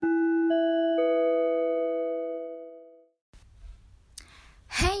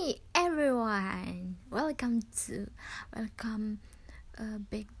welcome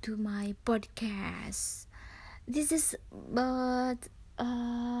back to my podcast. This is about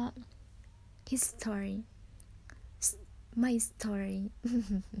his story, my story.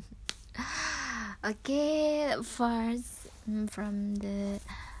 Okay, first from the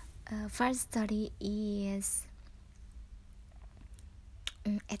first story is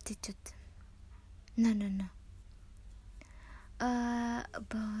attitude. No.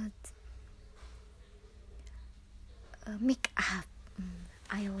 About makeup.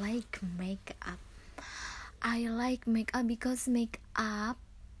 I like makeup. I like makeup because makeup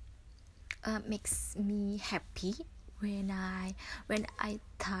makes me happy when I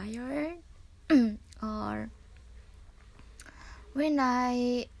tired or when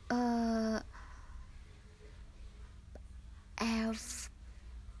I have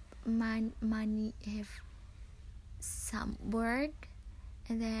money, have some work,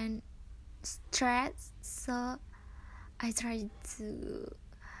 and then stress. So I try to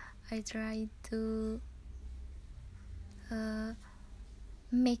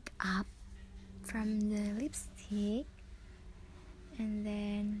make up from the lipstick, and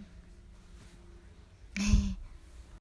then